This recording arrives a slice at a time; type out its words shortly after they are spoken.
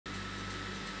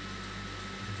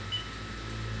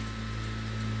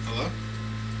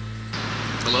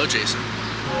Hello, Jason.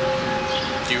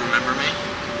 Do you remember me?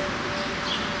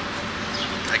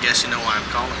 I guess you know why I'm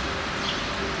calling.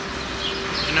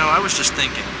 You know, I was just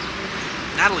thinking.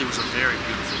 Natalie was a very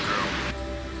beautiful girl.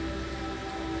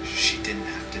 She didn't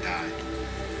have to die.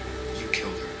 You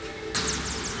killed her.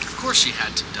 Of course she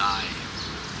had to die.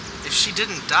 If she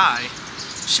didn't die,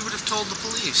 she would have told the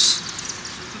police.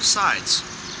 Besides,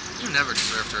 you never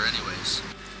deserved her anyways.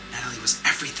 Natalie was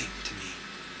everything to me.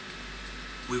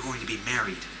 We were going to be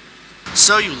married.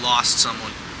 So you lost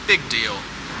someone. Big deal.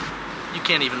 You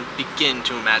can't even begin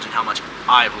to imagine how much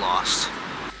I've lost.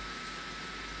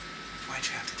 Why'd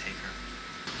you have to take her?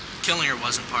 Killing her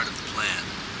wasn't part of the plan.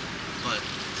 But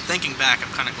thinking back,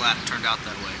 I'm kind of glad it turned out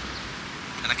that way.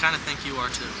 And I kind of think you are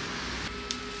too.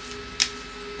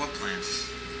 What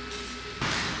plans?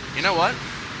 You know what?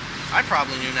 I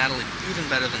probably knew Natalie even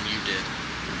better than you did.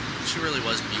 She really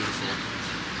was beautiful.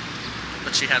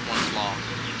 But she had one flaw.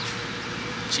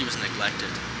 She was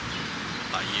neglected.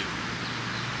 By you.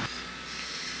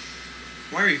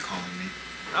 Why are you calling me?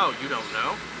 Oh, you don't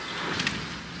know?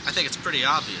 I think it's pretty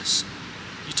obvious.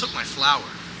 You took my flower.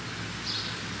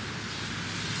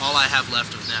 All I have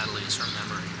left of Natalie is her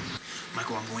memory.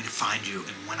 Michael, I'm going to find you,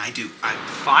 and when I do,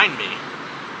 Find me?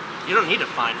 You don't need to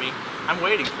find me. I'm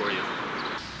waiting for you.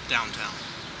 Downtown,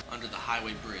 under the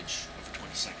highway bridge over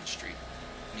 22nd Street.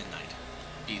 Midnight.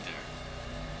 Be there.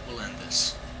 We'll end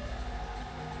this.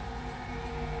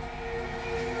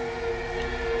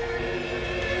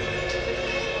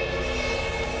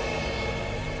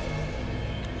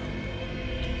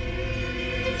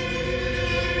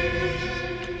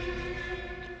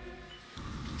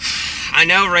 I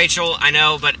know, Rachel, I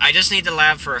know, but I just need the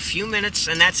lab for a few minutes,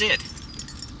 and that's it.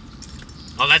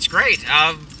 Oh, that's great.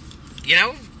 You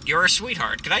know, you're a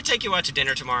sweetheart. Could I take you out to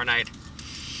dinner tomorrow night?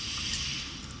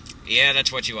 Yeah,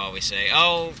 that's what you always say.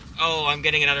 Oh, I'm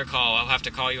getting another call. I'll have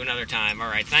to call you another time. All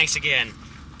right, thanks again.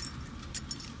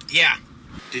 Yeah.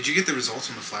 Did you get the results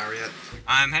from the flower yet?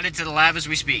 I'm headed to the lab as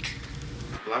we speak.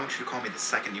 Well, I want you to call me the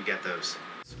second you get those.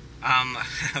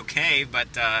 Okay, but,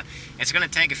 it's gonna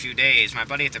take a few days. My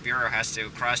buddy at the Bureau has to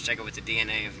cross-check it with the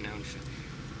DNA of known...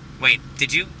 Wait,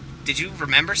 did you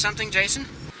remember something, Jason?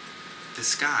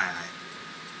 This guy,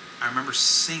 I remember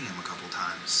seeing him a couple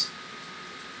times.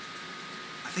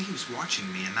 I think he was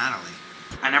watching me and Natalie.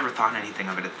 I never thought anything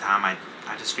of it at the time.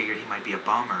 I just figured he might be a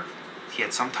bum or he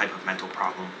had some type of mental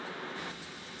problem.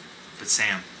 But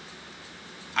Sam,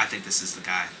 I think this is the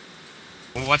guy.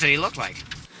 Well, what did he look like?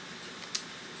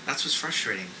 That's what's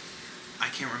frustrating. I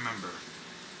can't remember.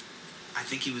 I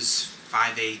think he was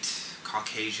 5'8",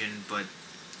 Caucasian, but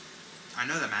I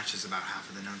know that matches about half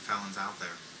of the known felons out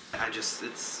there.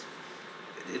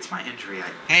 It's my injury.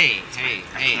 Hey,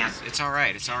 can't. it's all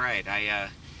right.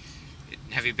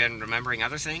 Have you been remembering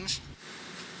other things?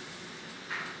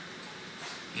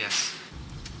 Yes.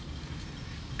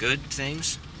 Good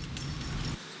things?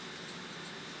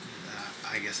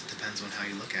 I guess it depends on how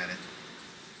you look at it.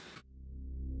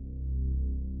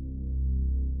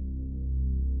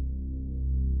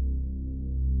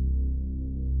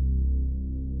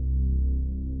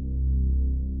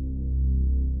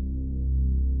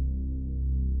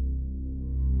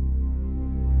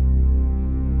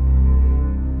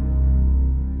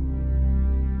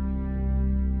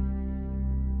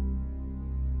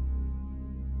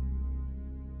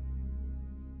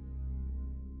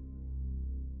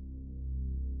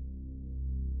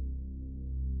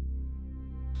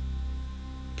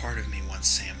 Part of me wants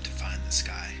Sam to find this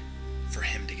guy, for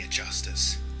him to get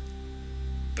justice.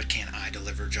 But can I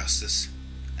deliver justice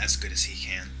as good as he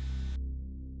can?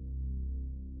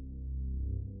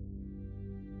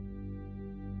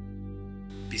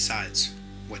 Besides,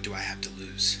 what do I have to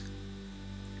lose?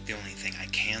 The only thing I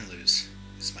can lose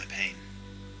is my pain.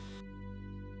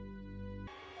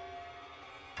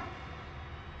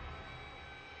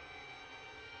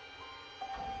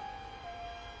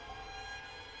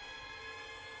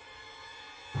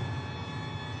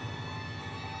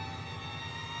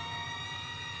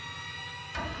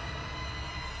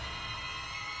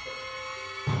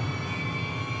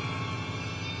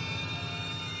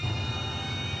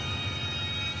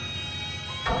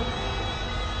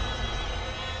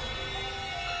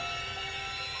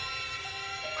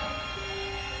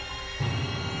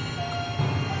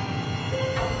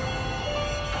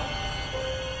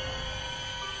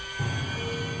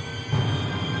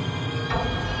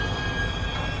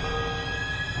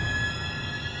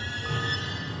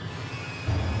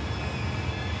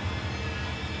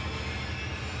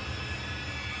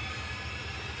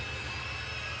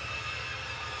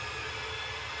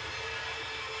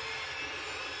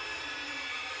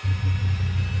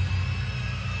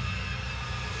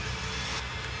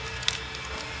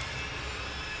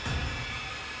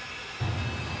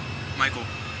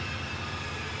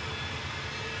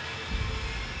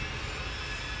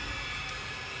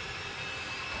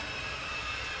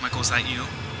 Michael, is that you?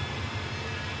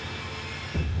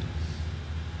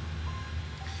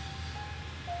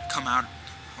 Come out,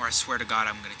 or I swear to God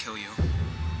I'm gonna kill you.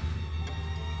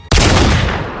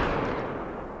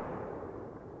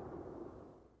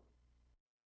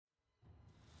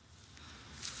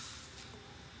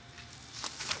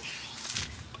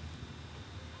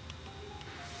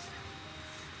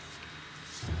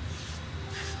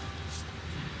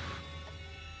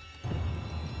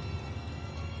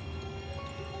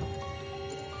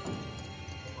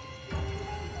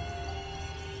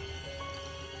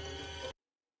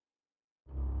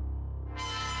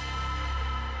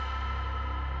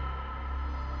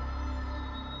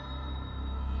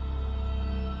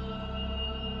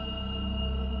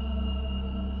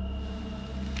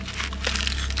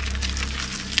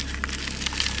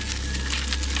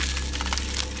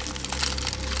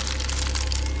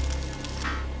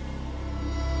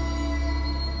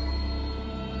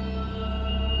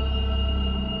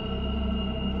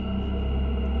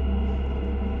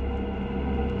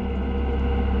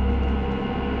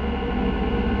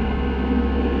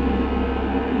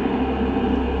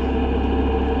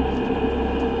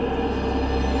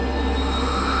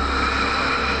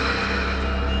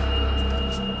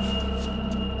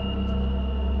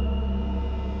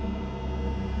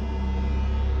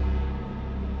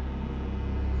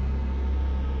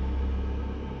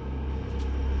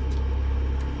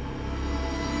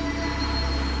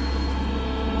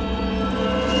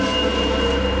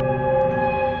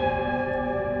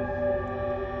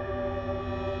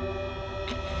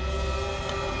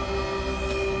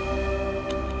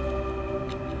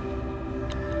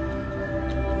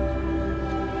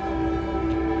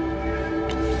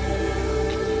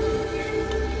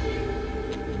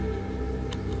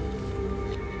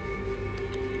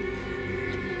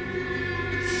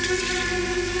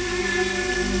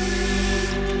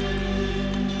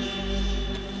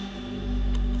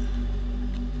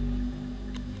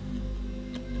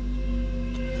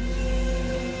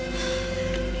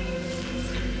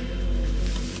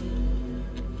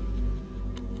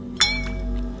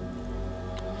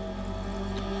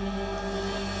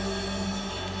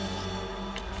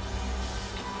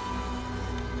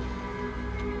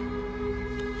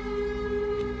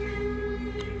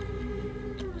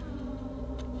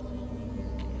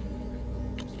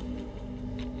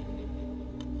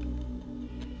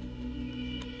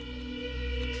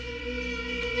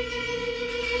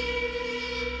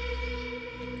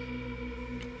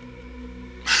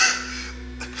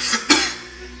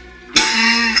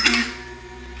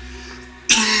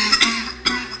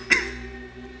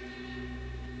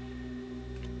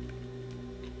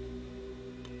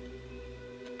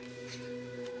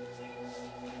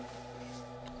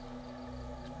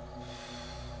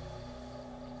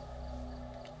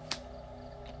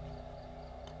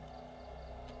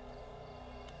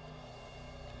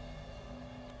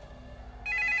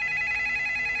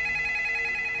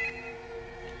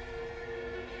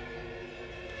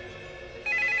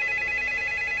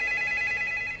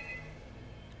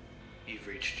 You've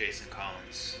reached Jason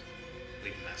Collins.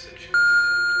 Leave a message.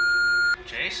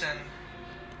 Jason,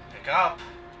 pick up.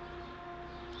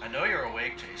 I know you're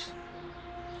awake, Jason.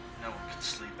 No one can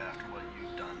sleep after what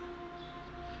you've done.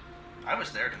 I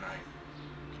was there tonight.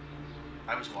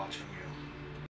 I was watching you.